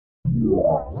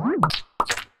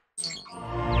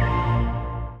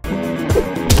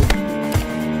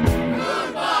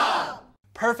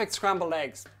Perfect scrambled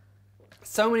eggs.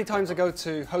 So many times I go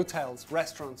to hotels,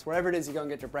 restaurants, wherever it is you go and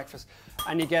get your breakfast,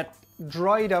 and you get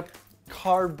dried up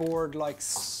cardboard like,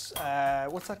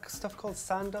 what's that stuff called?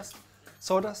 Sandust?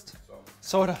 Sawdust?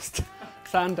 Sawdust.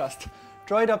 Sandust.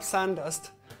 Dried up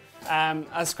sandust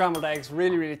as scrambled eggs.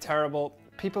 Really, really terrible.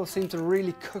 People seem to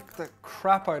really cook the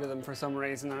crap out of them for some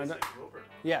reason. And I don't,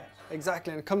 yeah,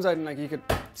 exactly. And it comes out and like you could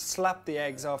slap the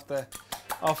eggs off the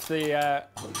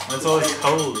it's always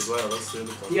cold as well, that's the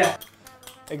other problem. Yeah,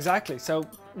 exactly. So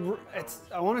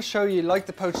I want to show you, like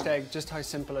the poached egg, just how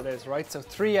simple it is, right? So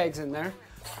 3 eggs in there,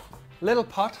 little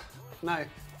pot. Now,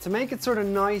 to make it sort of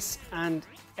nice and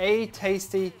A,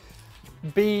 tasty,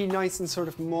 B, nice and sort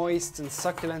of moist and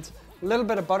succulent, a little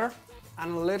bit of butter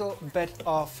and a little bit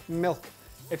of milk.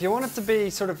 If you want it to be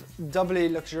sort of doubly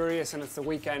luxurious and it's the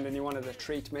weekend and you wanted a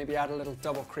treat, maybe add a little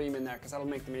double cream in there because that'll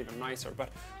make them even nicer, but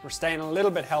we're staying a little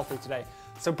bit healthy today.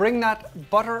 So bring that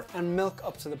butter and milk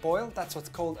up to the boil. That's what's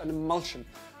called an emulsion.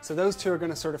 So those two are going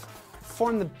to sort of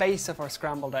form the base of our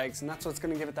scrambled eggs, and that's what's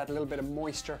going to give it that little bit of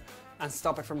moisture and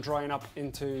stop it from drying up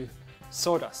into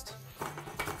sawdust.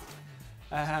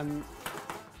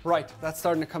 Right, that's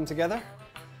starting to come together.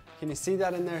 Can you see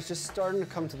that in there? It's just starting to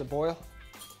come to the boil.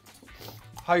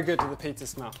 How good do the pizzas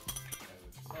smell?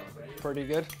 Pretty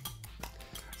good.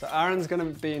 So Aaron's going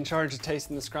to be in charge of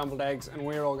tasting the scrambled eggs and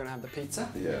we're all going to have the pizza.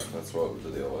 Yeah, that's what the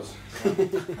deal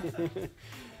was.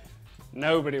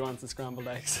 Nobody wants the scrambled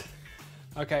eggs.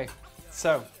 Okay,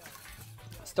 so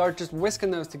start just whisking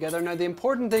those together. Now the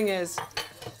important thing is,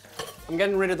 I'm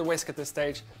getting rid of the whisk at this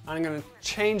stage and I'm going to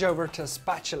change over to a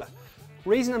spatula.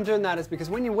 Reason I'm doing that is because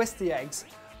when you whisk the eggs,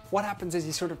 what happens is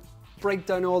you sort of break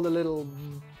down all the little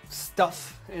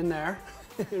stuff in there,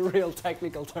 a real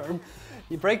technical term.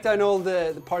 You break down all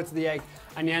the parts of the egg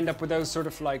and you end up with those sort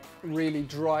of like really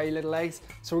dry little eggs.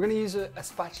 So we're going to use a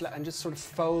spatula and just sort of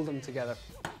fold them together.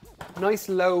 Nice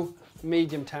low,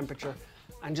 medium temperature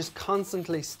and just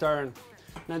constantly stirring.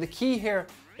 Now the key here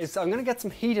is I'm going to get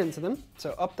some heat into them.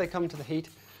 So up they come to the heat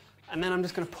and then I'm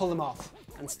just going to pull them off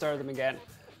and stir them again.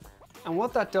 And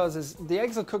what that does is the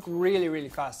eggs will cook really, really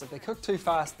fast. If they cook too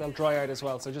fast, they'll dry out as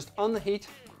well. So just on the heat,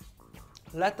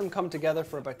 let them come together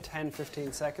for about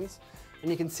 10-15 seconds. And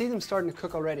you can see them starting to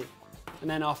cook already. And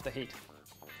then off the heat.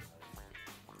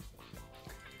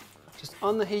 Just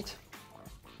on the heat.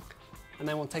 And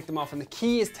then we'll take them off. And the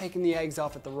key is taking the eggs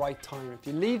off at the right time. If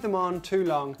you leave them on too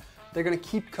long, they're going to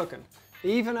keep cooking.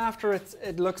 Even after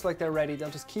it looks like they're ready, they'll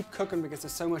just keep cooking because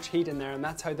there's so much heat in there and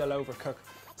that's how they'll overcook.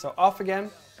 So off again.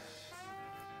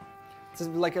 It's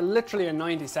like literally a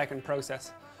 90-second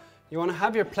process. You want to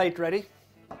have your plate ready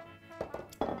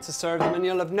to serve them, and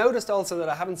you'll have noticed also that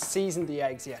I haven't seasoned the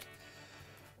eggs yet.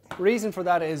 Reason for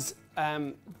that is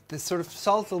the sort of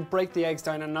salt will break the eggs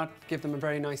down and not give them a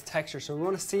very nice texture, so we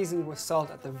want to season with salt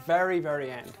at the very,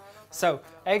 very end. So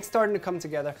eggs starting to come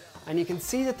together, and you can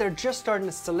see that they're just starting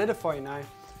to solidify now.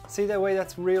 See the way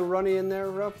that's real runny in there,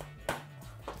 Rob?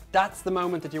 That's the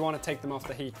moment that you want to take them off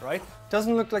the heat, right?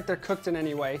 Doesn't look like they're cooked in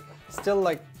any way, still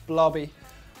like blobby,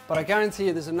 but I guarantee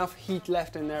you there's enough heat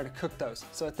left in there to cook those.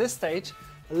 So at this stage,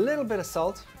 a little bit of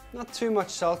salt, not too much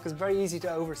salt because it's very easy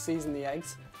to over season the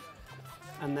eggs.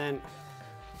 And then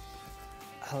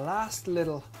a last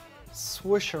little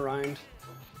swoosh around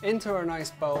into our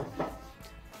nice bowl.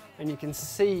 And you can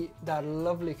see that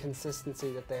lovely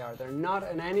consistency that they are. They're not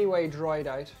in any way dried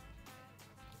out.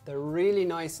 They're really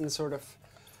nice and sort of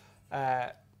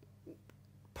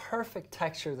perfect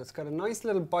texture that's got a nice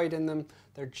little bite in them.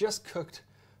 They're just cooked,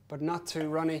 but not too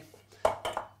runny.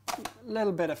 A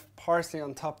little bit of parsley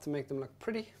on top to make them look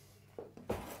pretty.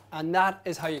 And that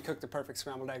is how you cook the perfect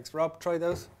scrambled eggs. Rob, try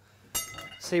those.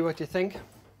 See what you think.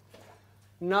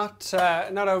 Not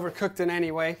overcooked in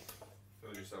any way.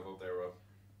 Fill yourself up there, Rob.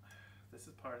 This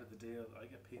is part of the deal. I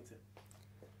get pizza.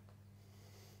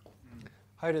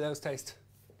 How do those taste?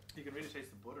 You can really taste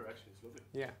the butter actually, it's lovely.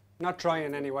 Yeah, not dry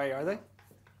in any way, are they?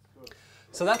 Good.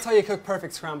 So that's how you cook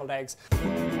perfect scrambled eggs.